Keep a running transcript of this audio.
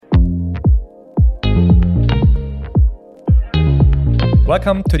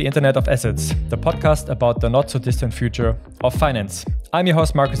Welcome to the Internet of Assets, the podcast about the not-so-distant future of finance. I'm your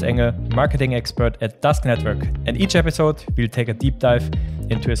host, Marcus Engel, marketing expert at Dusk Network, and each episode we'll take a deep dive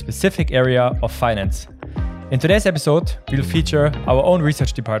into a specific area of finance. In today's episode, we'll feature our own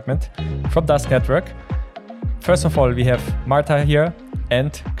research department from Dusk Network. First of all, we have Marta here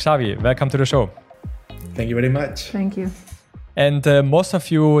and Xavier. Welcome to the show. Thank you very much. Thank you. And most of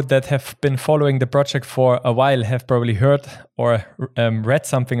you that have been following the project for a while have probably heard or read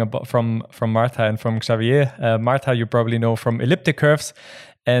something about from Marta and from Xavier. Marta, you probably know from elliptic curves,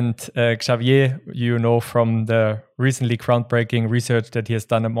 and Xavier, you know from the recently groundbreaking research that he has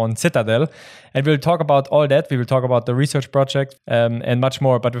done on CITADEL. And we'll talk about all that. We will talk about the research project and much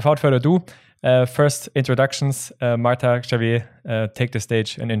more. But without further ado, first introductions. Marta, Xavier, take the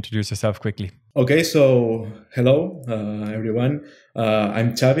stage and introduce yourself quickly. Okay, so hello, everyone.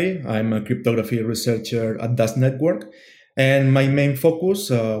 I'm Xavi. I'm a cryptography researcher at Dusk Network. And my main focus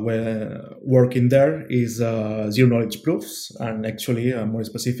when working there is zero-knowledge proofs. And actually, more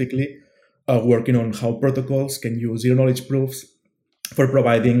specifically, working on how protocols can use zero-knowledge proofs for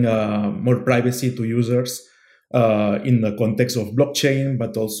providing more privacy to users in the context of blockchain,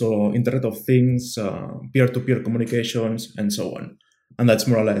 but also Internet of Things, peer-to-peer communications, and so on. And that's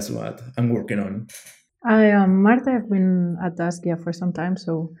more or less what I'm working on. I am Marta. I've been at Dusk for some time.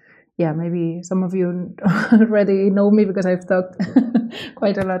 So yeah, maybe some of you already know me because I've talked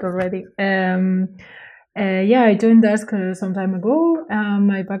quite a lot already. I joined Dusk some time ago.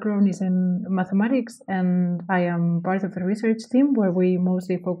 My background is in mathematics, and I am part of a research team where we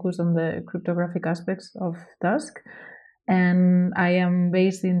mostly focus on the cryptographic aspects of Dusk. And I am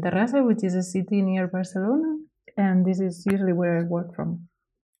based in Terrassa, which is a city near Barcelona. And this is usually where I work from.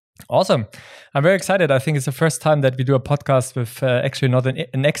 Awesome. I'm very excited. I think it's the first time that we do a podcast with actually not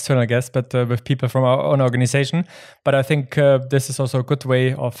an external guest, but with people from our own organization. But I think this is also a good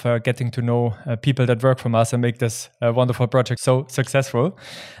way of getting to know people that work from us and make this wonderful project so successful.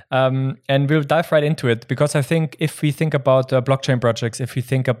 And we'll dive right into it, because I think if we think about blockchain projects, if we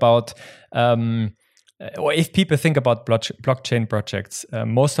think about or if people think about blockchain projects,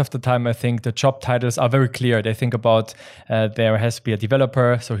 most of the time I think the job titles are very clear. They think about there has to be a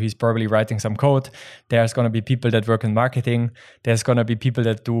developer, so he's probably writing some code. There's going to be people that work in marketing. There's going to be people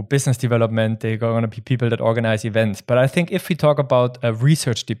that do business development. There are going to be people that organize events. But I think if we talk about a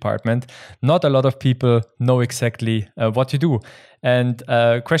research department, not a lot of people know exactly what you do. And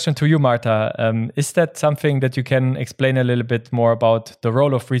question to you, Marta, is that something that you can explain a little bit more about the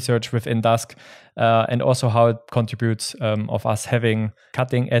role of research within Dusk and also how it contributes of us having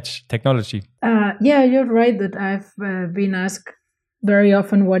cutting-edge technology? Yeah, you're right that I've been asked very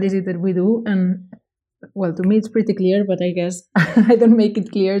often what is it that we do. And well, to me it's pretty clear, but I guess I don't make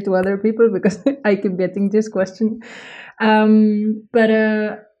it clear to other people because I keep getting this question. So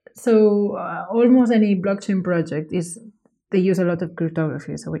almost any blockchain project they use a lot of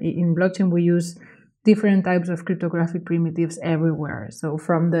cryptography. So in blockchain, we use different types of cryptographic primitives everywhere. So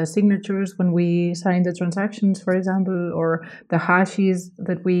from the signatures when we sign the transactions, for example, or the hashes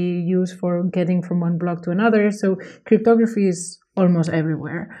that we use for getting from one block to another. So cryptography is almost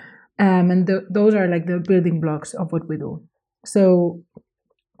everywhere. And those are like the building blocks of what we do. So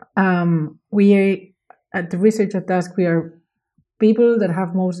we at the research at Dusk, we are people that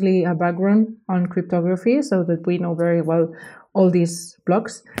have mostly a background on cryptography, so that we know very well all these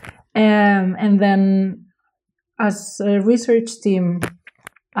blocks. And then as a research team,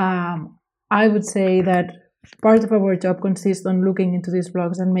 I would say that part of our job consists on looking into these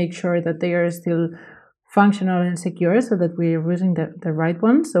blocks and make sure that they are still functional and secure, so that we are using the right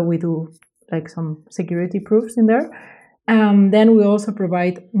ones. So we do like some security proofs in there. Then we also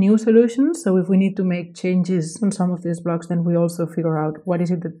provide new solutions. So if we need to make changes on some of these blocks, then we also figure out what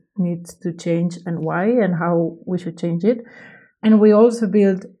is it that needs to change and why and how we should change it. And we also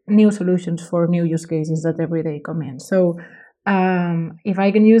build new solutions for new use cases that every day come in. So if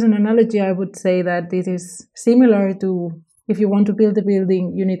I can use an analogy, I would say that this is similar to if you want to build a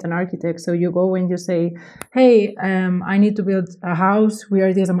building, you need an architect. So you go and you say, hey, I need to build a house. We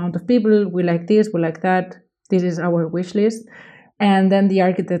are this amount of people. We like this, we like that. This is our wish list. And then the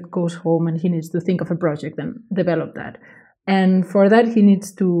architect goes home and he needs to think of a project and develop that. And for that, he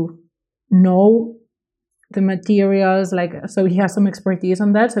needs to know the materials, so he has some expertise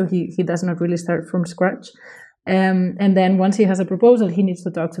on that. So he does not really start from scratch. And then once he has a proposal, he needs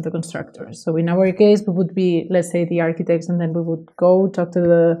to talk to the constructors. So in our case, we would be, let's say, the architects, and then we would go talk to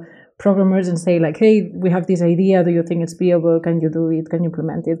the programmers and say like, hey, we have this idea. Do you think it's viable? Can you do it? Can you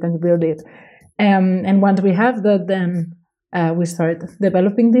implement it? Can you build it? And once we have that, then we start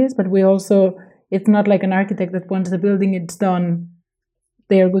developing this. But we also, it's not like an architect that once the building is done,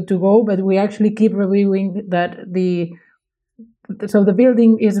 they are good to go, but we actually keep reviewing that so the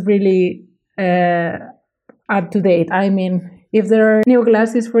building is really up to date. I mean, if there are new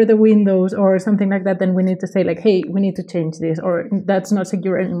glasses for the windows or something like that, then we need to say like, hey, we need to change this, or that's not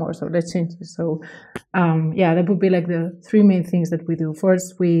secure anymore, so let's change this. So that would be like the three main things that we do.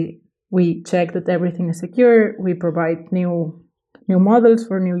 First, we check that everything is secure, we provide new models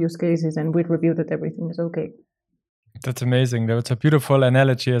for new use cases, and we review that everything is okay. That's amazing. That's a beautiful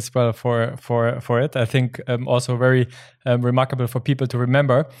analogy as well for it. I think also very remarkable for people to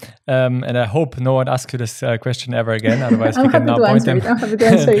remember. And I hope no one asks you this question ever again. Otherwise, we can now point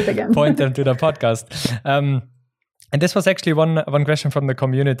them to the podcast. And this was actually one question from the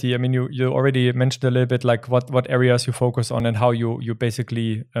community. I mean, you already mentioned a little bit like what areas you focus on and how you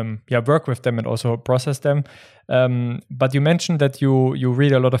basically work with them and also process them. But you mentioned that you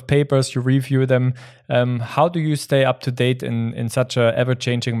read a lot of papers, you review them. How do you stay up to date in such a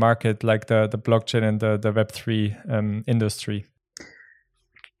ever-changing market like the blockchain and the Web3 industry?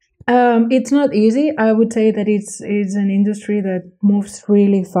 It's not easy. I would say that it's an industry that moves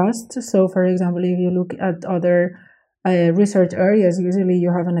really fast. So, for example, if you look at other research areas, usually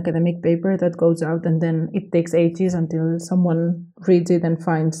you have an academic paper that goes out and then it takes ages until someone reads it and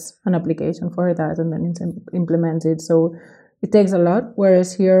finds an application for that and then implements it. So it takes a lot.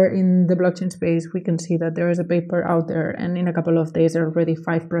 Whereas here in the blockchain space, we can see that there is a paper out there and in a couple of days there are already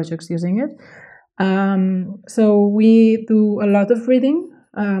 5 projects using it. So we do a lot of reading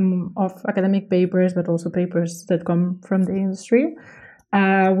of academic papers, but also papers that come from the industry.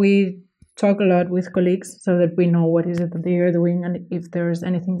 We talk a lot with colleagues so that we know what is it that they are doing and if there's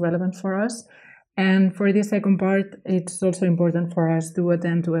anything relevant for us. And for the second part, it's also important for us to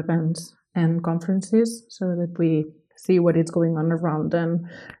attend to events and conferences so that we see what is going on around them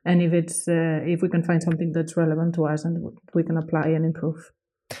and if we can find something that's relevant to us and we can apply and improve.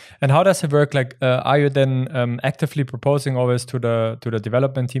 And how does it work? Like, are you then actively proposing always to the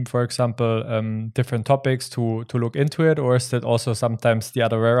development team, for example, different topics to look into it, or is that also sometimes the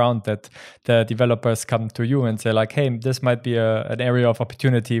other way around, that the developers come to you and say like, "Hey, this might be an area of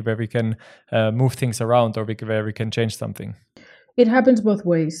opportunity where we can move things around, or where we can change something"? It happens both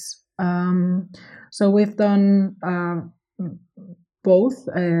ways. So we've done both.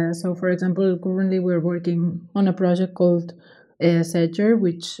 So, for example, currently we're working on a project called Zedger,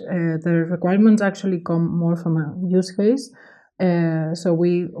 which the requirements actually come more from a use case. So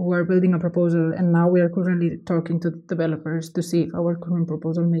we were building a proposal and now we are currently talking to developers to see if our current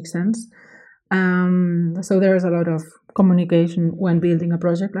proposal makes sense. So there is a lot of communication when building a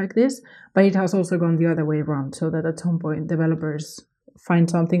project like this, but it has also gone the other way around, so that at some point developers find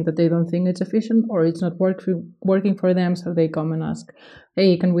something that they don't think it's efficient or it's not working for them, so they come and ask,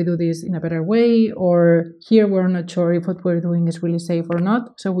 hey, can we do this in a better way? Or here we're not sure if what we're doing is really safe or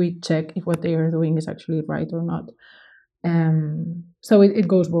not, so we check if what they are doing is actually right or not. So it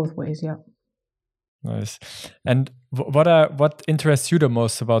goes both ways, yeah. Nice. And what interests you the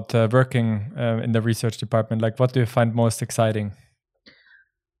most about working in the research department? Like, what do you find most exciting?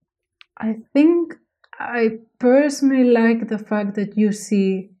 I think I personally like the fact that you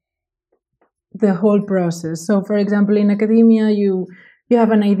see the whole process. So, for example, in academia, you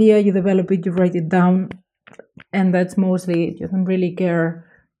have an idea, you develop it, you write it down, and that's mostly it. You don't really care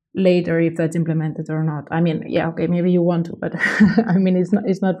later if that's implemented or not. I mean, yeah, okay, maybe you want to, but I mean,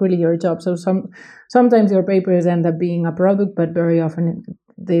 it's not really your job. So sometimes your papers end up being a product, but very often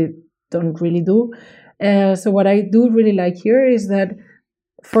they don't really do. So what I do really like here is that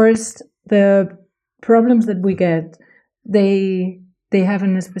first, the problems that we get, they have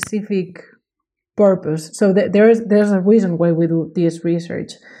a specific purpose. So there's a reason why we do this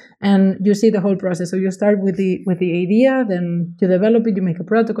research. And you see the whole process. So you start with the idea, then you develop it, you make a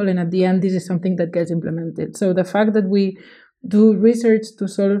protocol, and at the end, this is something that gets implemented. So the fact that we do research to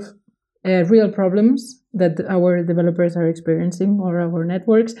solve real problems that our developers are experiencing or our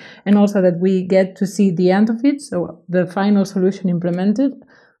networks, and also that we get to see the end of it, so the final solution implemented,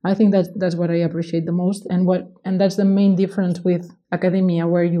 I think that's what I appreciate the most, and that's the main difference with academia,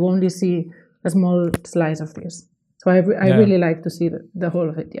 where you only see a small slice of this. So I really like to see the whole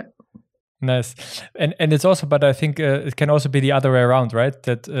of it, yeah. Nice. And it's also, but I think it can also be the other way around, right?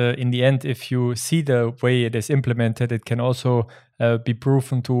 That in the end, if you see the way it is implemented, it can also be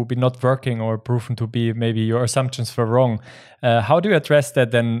proven to be not working, or proven to be maybe your assumptions were wrong. How do you address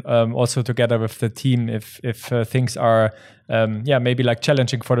that then also together with the team if things are maybe like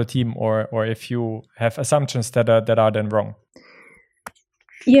challenging for the team, or if you have assumptions that are then wrong?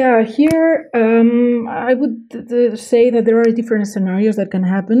 Yeah, here I would say that there are different scenarios that can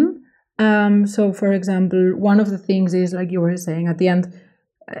happen. So, for example, one of the things is, like you were saying, at the end,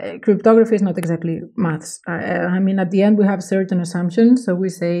 cryptography is not exactly maths. I mean, at the end, we have certain assumptions. So we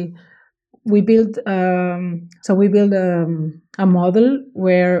say we build a model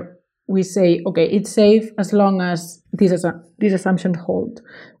where we say, okay, it's safe as long as these assumptions hold.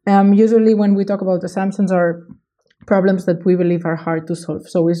 Usually, when we talk about assumptions, are problems that we believe are hard to solve.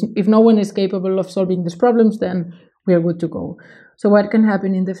 So if no one is capable of solving these problems, then we are good to go. So what can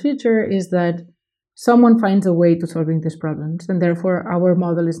happen in the future is that someone finds a way to solving these problems, and therefore our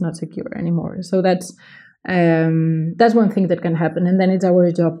model is not secure anymore. So that's one thing that can happen. And then it's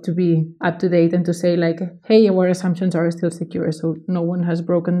our job to be up to date and to say like, hey, our assumptions are still secure, so no one has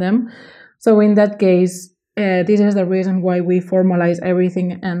broken them. So in that case, this is the reason why we formalize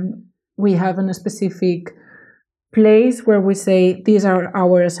everything, and we have a specific place where we say these are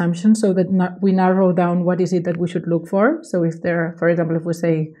our assumptions, so that we narrow down what is it that we should look for. So if for example, if we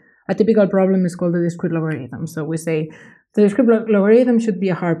say a typical problem is called the discrete logarithm, so we say the discrete logarithm should be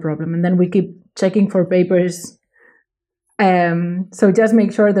a hard problem, and then we keep checking for papers. So just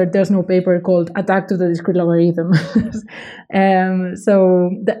make sure that there's no paper called Attack to the Discrete Logarithm.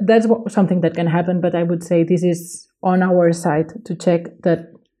 So that's something that can happen, but I would say this is on our side to check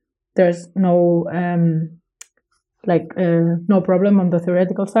that there's no no problem on the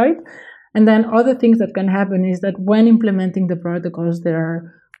theoretical side. And then other things that can happen is that when implementing the protocols, there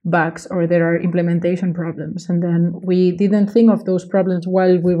are bugs or there are implementation problems. And then we didn't think of those problems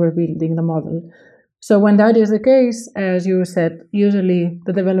while we were building the model. So when that is the case, as you said, usually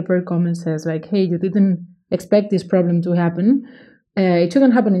the developer comes and says like, hey, you didn't expect this problem to happen. It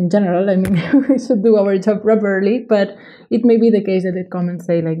shouldn't happen in general. I mean, we should do our job properly, but it may be the case that it come and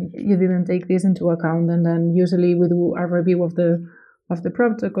say like, you didn't take this into account. And then usually we do a review of the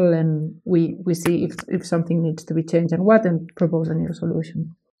protocol, and we see if something needs to be changed and what, and propose a new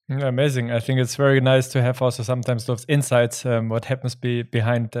solution. Yeah, amazing. I think it's very nice to have also sometimes those insights, what happens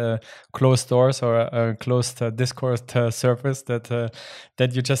behind closed doors or a closed Discord surface that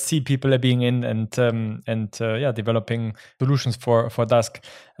you just see people being in and developing solutions for Dusk.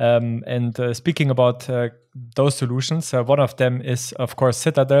 And speaking about those solutions, one of them is of course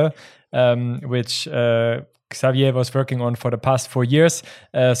Citadel, which Xavier was working on for the past 4 years,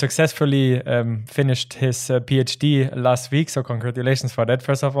 successfully finished his PhD last week. So congratulations for that,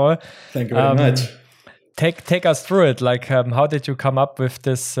 first of all. Thank you very much. Take us through it. Like, how did you come up with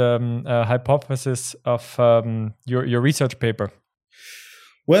this hypothesis of your research paper?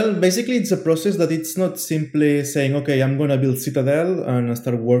 Well, basically, it's a process that it's not simply saying, okay, I'm going to build Citadel and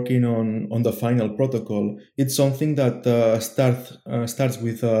start working on the final protocol. It's something that starts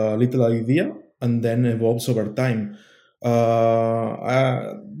with a little idea and then evolves over time.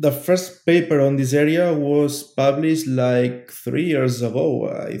 The first paper on this area was published like 3 years ago,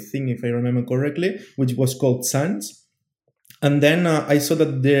 I think, if I remember correctly, which was called Sans. And then I saw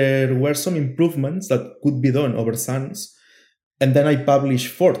that there were some improvements that could be done over Sans. And then I published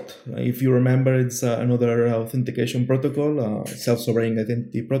Fort. If you remember, it's another authentication protocol, self-sovereign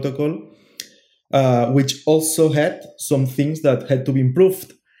identity protocol, which also had some things that had to be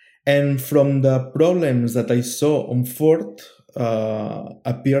improved. And from the problems that I saw on Fort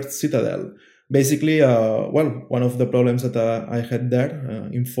appeared Citadel. Basically, one of the problems that I had there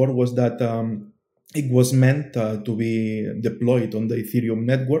in Fort was that it was meant to be deployed on the Ethereum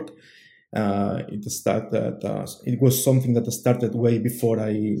network. It was something that started way before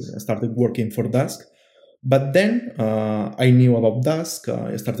I started working for Dusk. But then I knew about Dusk.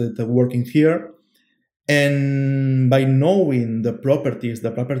 I started working here. And by knowing the properties,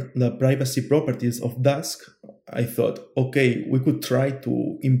 the privacy properties of Dusk, I thought, okay, we could try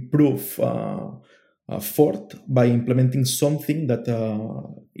to improve Fort by implementing something that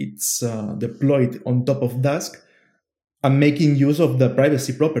it's deployed on top of Dusk and making use of the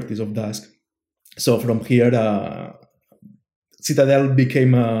privacy properties of Dusk. So from here, Citadel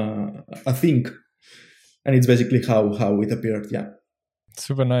became a thing. And it's basically how it appeared, yeah.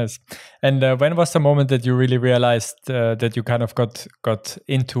 Super nice. And when was the moment that you really realized that you kind of got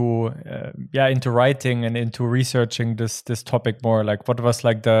into writing and into researching this topic more? Like, what was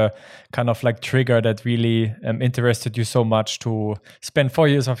like the kind of like trigger that really interested you so much to spend 4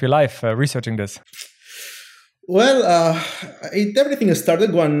 years of your life researching this? Well, everything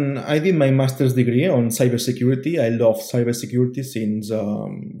started when I did my master's degree on cybersecurity. I love cybersecurity since a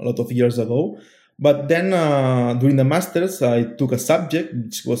lot of years ago. But then during the master's, I took a subject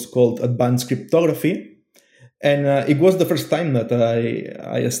which was called advanced cryptography. And it was the first time that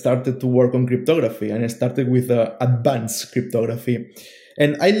I started to work on cryptography. And I started with advanced cryptography.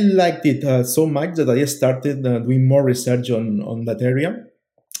 And I liked it so much that I started doing more research on that area.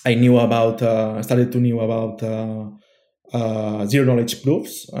 I started to know about zero knowledge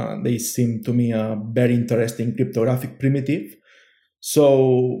proofs. They seem to me a very interesting cryptographic primitive.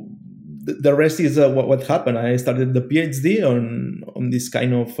 So the rest is what happened. I started the PhD on this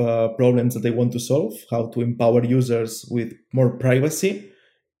kind of problems that I want to solve, how to empower users with more privacy.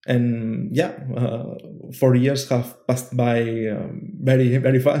 And 4 years have passed by very,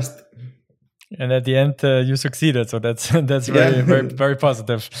 very fast. And at the end, you succeeded. So that's very, very, very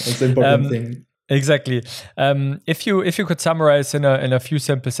positive. That's the important thing. Exactly. If you could summarize in a few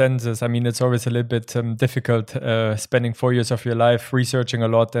simple sentences, I mean, it's always a little bit difficult spending 4 years of your life researching a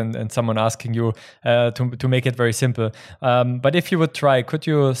lot and someone asking you to make it very simple. But if you would try, could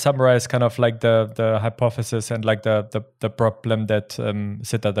you summarize kind of like the hypothesis and like the problem that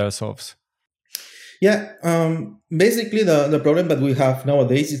Citadel solves? Yeah, basically the problem that we have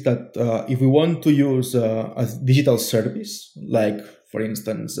nowadays is that if we want to use a digital service, like for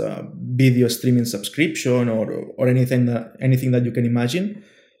instance, video streaming subscription or anything that you can imagine,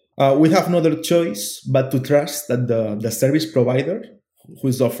 we have no other choice but to trust that the service provider who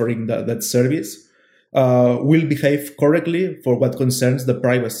is offering that service will behave correctly for what concerns the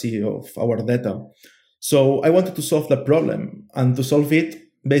privacy of our data. So I wanted to solve the problem, and to solve it,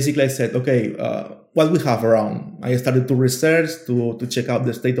 basically I said, okay, what we have around. I started to research, to check out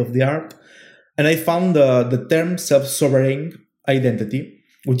the state of the art, and I found the term self-sovereign identity,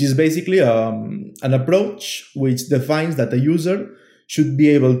 which is basically an approach which defines that a user should be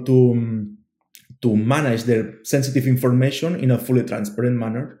able to manage their sensitive information in a fully transparent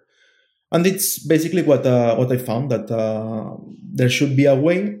manner. And it's basically what I found, that there should be a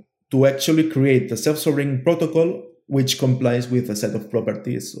way to actually create a self-sovereign protocol which complies with a set of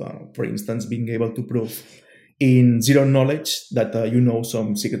properties. For instance, being able to prove in zero knowledge that you know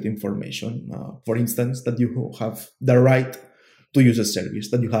some secret information. For instance, that you have the right to use a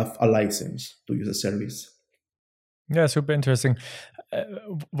service, that you have a license to use a service. Yeah, super interesting.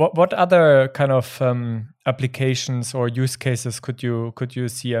 What other kind of applications or use cases could you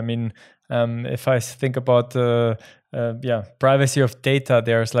see? I mean, if I think about privacy of data,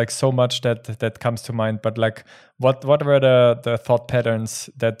 there's like so much that comes to mind. But like, what were the thought patterns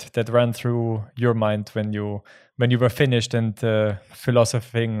that ran through your mind when you were finished and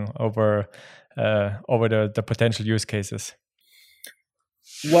philosophing over the potential use cases?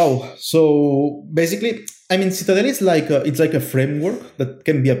 Wow. So basically, I mean, Citadel is like a framework that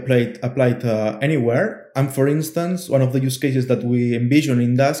can be applied anywhere. And for instance, one of the use cases that we envision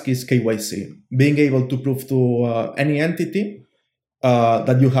in Dusk is KYC, being able to prove to any entity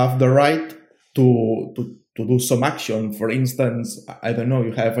that you have the right to do some action. For instance, I don't know,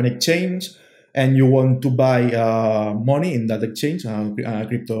 you have an exchange and you want to buy money in that exchange,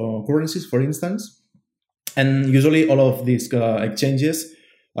 cryptocurrencies, for instance. And usually all of these exchanges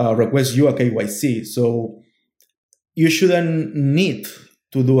request you a KYC. So you shouldn't need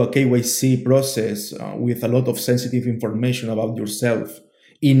to do a KYC process with a lot of sensitive information about yourself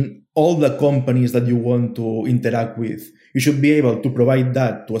in all the companies that you want to interact with. You should be able to provide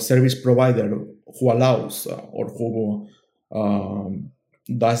that to a service provider who allows or who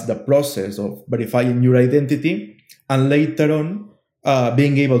does the process of verifying your identity, and later on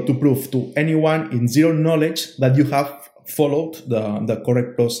being able to prove to anyone in zero knowledge that you have followed the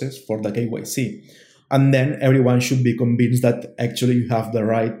correct process for the KYC. And then everyone should be convinced that actually you have the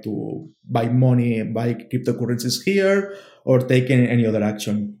right to buy money, buy cryptocurrencies here, or take any other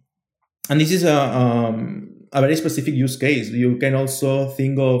action. And this is a very specific use case. You can also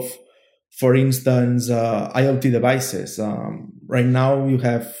think of, for instance, IoT devices. Right now you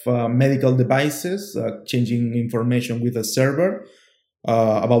have medical devices changing information with a server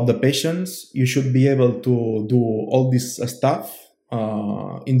about the patients. You should be able to do all this stuff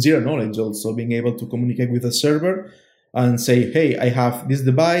in zero knowledge, also being able to communicate with the server and say, hey, I have this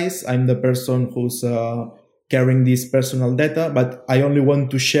device, I'm the person who's carrying this personal data, but I only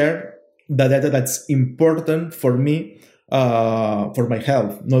want to share the data that's important for me, for my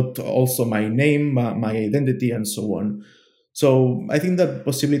health, not also my name, my identity, and so on. So I think the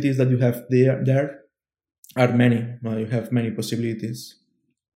possibilities that you have there are many. You have many possibilities.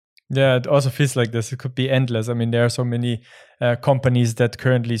 Yeah, it also feels like this. It could be endless. I mean, there are so many companies that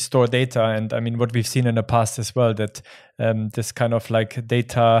currently store data. And I mean, what we've seen in the past as well, that this kind of like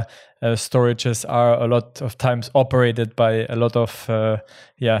data storages are a lot of times operated by a lot of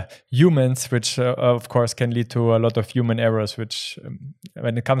humans, which of course can lead to a lot of human errors, which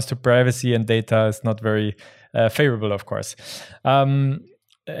when it comes to privacy and data is not very favorable, of course.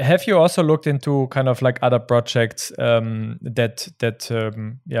 have you also looked into kind of like other projects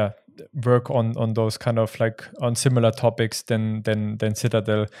work on those kind of like on similar topics than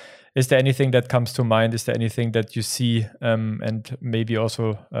Citadel? Is there anything that comes to mind? Is there anything that you see, and maybe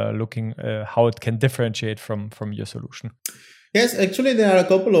also looking how it can differentiate from your solution? Yes, actually, there are a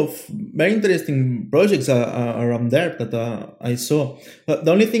couple of very interesting projects around there that I saw.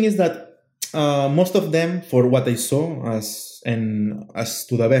 The only thing is that most of them, for what I saw, as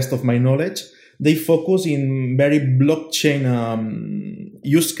to the best of my knowledge, they focus in very blockchain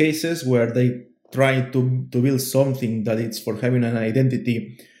use cases where they try to build something that it's for having an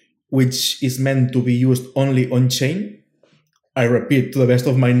identity which is meant to be used only on chain. I repeat, to the best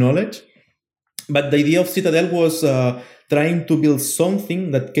of my knowledge. But the idea of Citadel was trying to build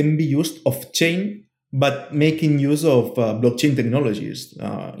something that can be used off chain, but making use of blockchain technologies.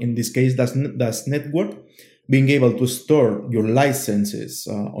 In this case, Dusk Network, being able to store your licenses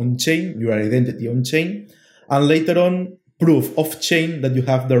on chain, your identity on chain, and later on proof off chain that you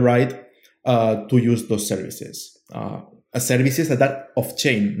have the right to use those services. Services that are off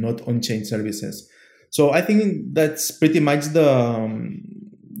chain, not on chain services. So I think that's pretty much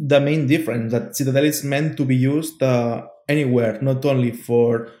the main difference, that Citadel is meant to be used anywhere, not only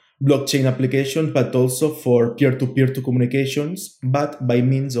for blockchain applications, but also for peer-to-peer communications, but by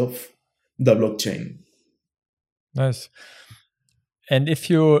means of the blockchain. Nice. And if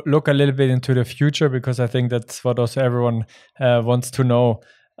you look a little bit into the future, because I think that's what also everyone wants to know,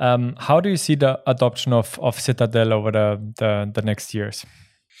 how do you see the adoption of Citadel over the next years?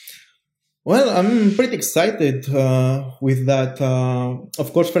 Well, I'm pretty excited with that.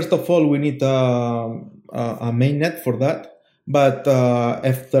 Of course, first of all, we need a mainnet for that. But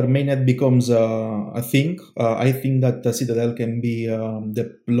after mainnet becomes a thing, I think that the Citadel can be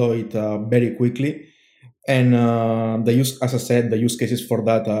deployed very quickly. And as I said, the use cases for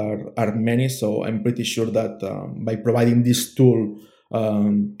that are many. So I'm pretty sure that by providing this tool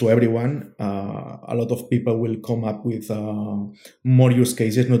to everyone, a lot of people will come up with more use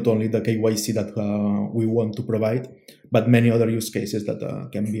cases, not only the KYC that we want to provide, but many other use cases that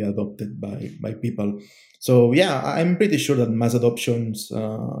can be adopted by people. So yeah, I'm pretty sure that mass adoption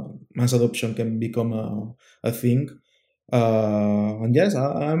can become a thing. And yes,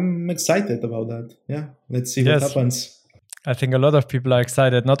 I'm excited about that. Yeah, let's see what happens. I think a lot of people are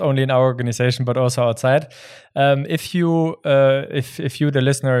excited, not only in our organization but also outside. If you, the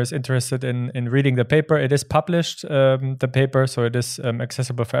listener, is interested in reading the paper, it is published, the paper, so it is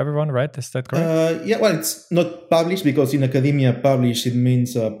accessible for everyone, right? Is that correct? Yeah, well, it's not published because in academia, published it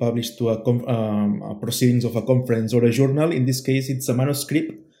means published to a proceedings of a conference or a journal. In this case, it's a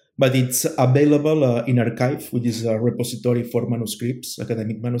manuscript, but it's available in Archive, which is a repository for manuscripts,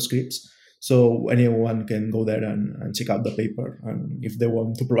 academic manuscripts. So anyone can go there and check out the paper. And if they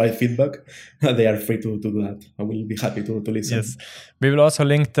want to provide feedback, they are free to do that. I will be happy to listen. Yes. We will also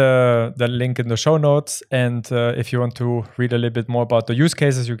link the link in the show notes. And if you want to read a little bit more about the use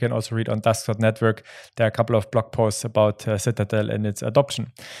cases, you can also read on Dusk Network. There are a couple of blog posts about Citadel and its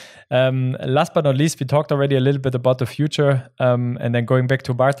adoption. Last but not least, we talked already a little bit about the future. And then going back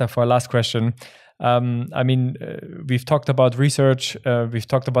to Marta for our last question. We've talked about research, we've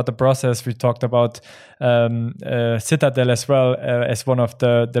talked about the process, we talked about Citadel as well as one of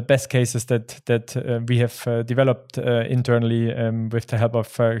the best cases that we have developed internally with the help of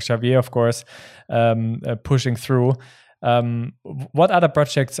Xavier, of course, pushing through. What other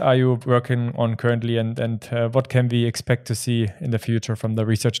projects are you working on currently, and what can we expect to see in the future from the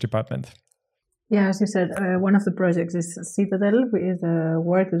research department? Yeah, as you said, one of the projects is Citadel. It's a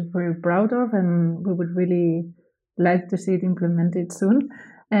work that we're proud of, and we would really like to see it implemented soon.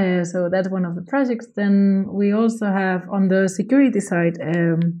 So that's one of the projects. Then we also have, on the security side,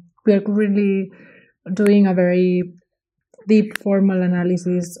 we are really doing a very deep formal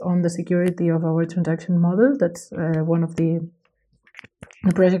analysis on the security of our transaction model. That's one of the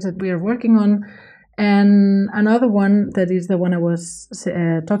projects that we are working on. And another one that is the one I was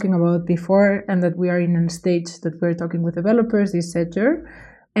talking about before, and that we are in a stage that we're talking with developers, is Zedger.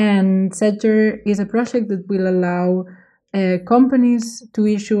 And Zedger is a project that will allow companies to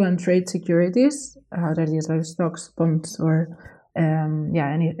issue and trade securities, that is like stocks, bonds, or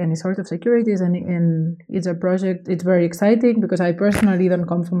any sort of securities. And it's a project, it's very exciting because I personally don't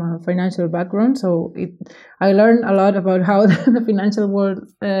come from a financial background, so I learned a lot about how the financial world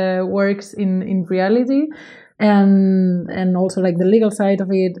works in reality, and also like the legal side of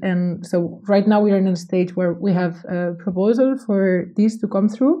it. And so right now we are in a stage where we have a proposal for this to come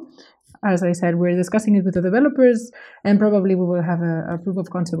through. as I said, we're discussing it with the developers, and probably we will have a proof of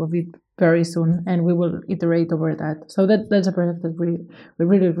concept of it very soon, and we will iterate over that. So that's a project that we're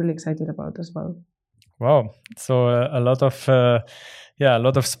really, really excited about as well. Wow. So a lot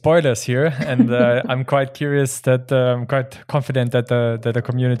of spoilers here, and I'm quite curious that I'm quite confident that the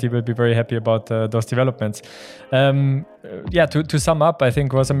community will be very happy about those developments. To sum up, I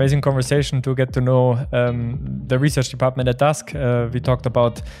think it was an amazing conversation to get to know the research department at Dusk. We talked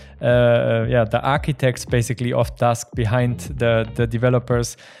about the architects basically of Dusk behind the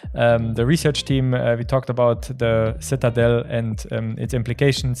developers, the research team. We talked about the CITADEL and its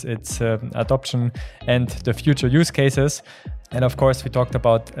implications, its adoption, and the future use cases. And of course, we talked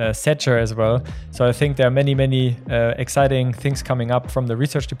about Zedger as well. So I think there are many exciting things coming up from the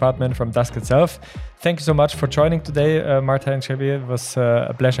research department, from Dusk itself. Thank you so much for joining today, Marta and Xavier. It was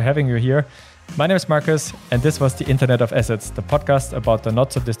a pleasure having you here. My name is Marcus, and this was the Internet of Assets, the podcast about the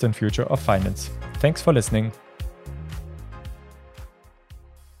not-so-distant future of finance. Thanks for listening.